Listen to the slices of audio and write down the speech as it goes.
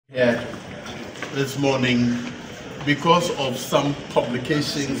Here this morning because of some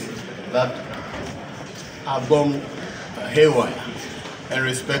publications that have gone haywire in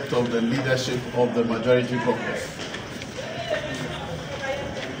respect of the leadership of the majority caucus.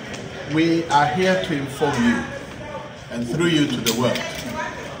 We are here to inform you and through you to the world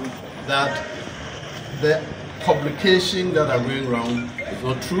that the publication that are going around is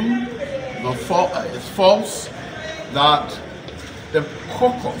not true, it's false, that the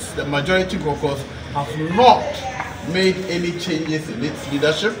caucus, the majority caucus, has not made any changes in its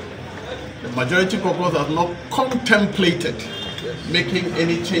leadership. The majority caucus has not contemplated making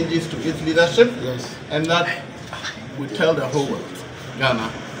any changes to its leadership, and that we tell the whole world,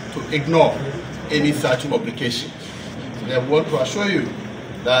 Ghana, to ignore any such publications. So I want to assure you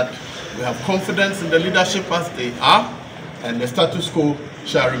that we have confidence in the leadership as they are, and the status quo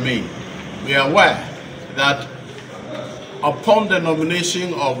shall remain. We are aware that upon the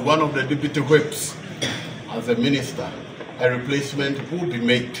nomination of one of the deputy whips as a minister, a replacement will be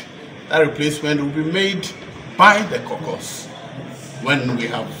made. That replacement will be made by the caucus when we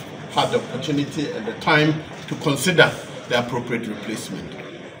have had the opportunity and the time to consider the appropriate replacement.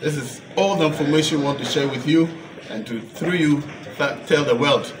 This is all the information we want to share with you and to, through you, tell the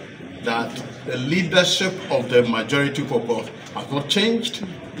world that the leadership of the majority caucus has not changed.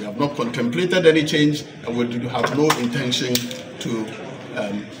 We have not contemplated any change, and we do have no intention to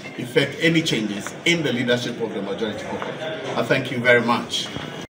effect any changes in the leadership of the majority caucus. I thank you very much.